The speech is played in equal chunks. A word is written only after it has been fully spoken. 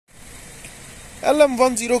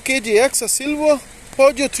LM10KJX, a silver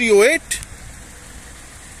Peugeot 308,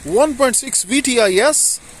 1.6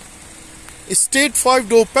 VTIS, state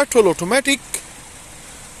 5-door petrol automatic,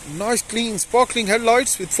 nice clean sparkling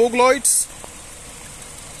headlights with fog lights,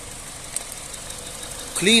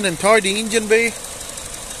 clean and tidy engine bay,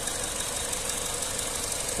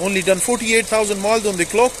 only done 48,000 miles on the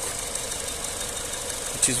clock,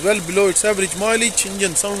 which is well below its average mileage.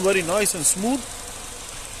 Engine sounds very nice and smooth.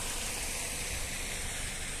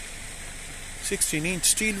 16-inch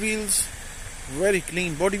steel wheels, very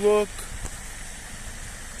clean bodywork,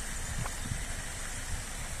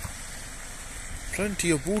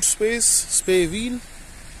 plenty of boot space, spare wheel.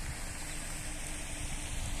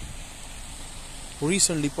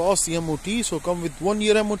 Recently passed the MOT, so come with 1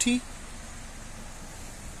 year MOT.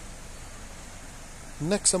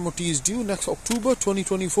 Next MOT is due next October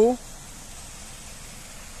 2024.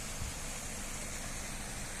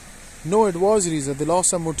 No advisories at the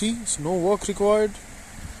last MOT, so no work required.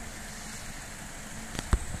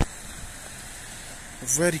 A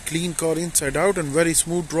very clean car inside out and very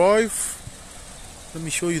smooth drive. Let me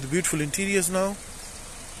show you the beautiful interiors now.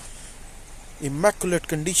 Immaculate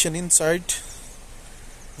condition inside.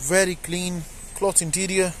 Very clean cloth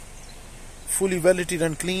interior. Fully valeted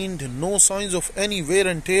and cleaned. No signs of any wear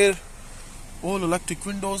and tear. All electric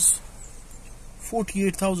windows.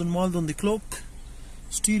 48,000 miles on the clock.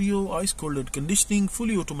 Stereo, ice cold air conditioning,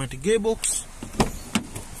 fully automatic gearbox.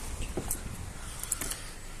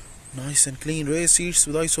 Nice and clean rear seats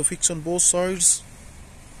with ISOFIX on both sides.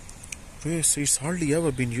 Rear seats hardly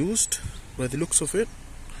ever been used by the looks of it.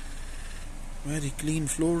 Very clean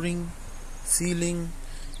flooring, ceiling,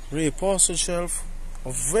 rear parcel shelf.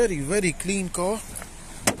 A very clean car.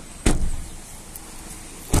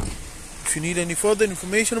 If you need any further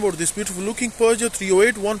information about this beautiful looking Peugeot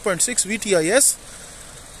 308 1.6 VTIS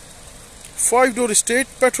 5-door estate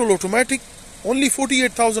petrol automatic, only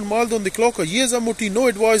 48,000 miles on the clock, a year's MOT, no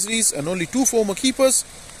advisories, and only 2 former keepers,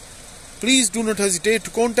 please do not hesitate to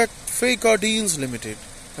contact Fake Car Deals Limited.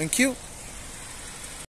 Thank you.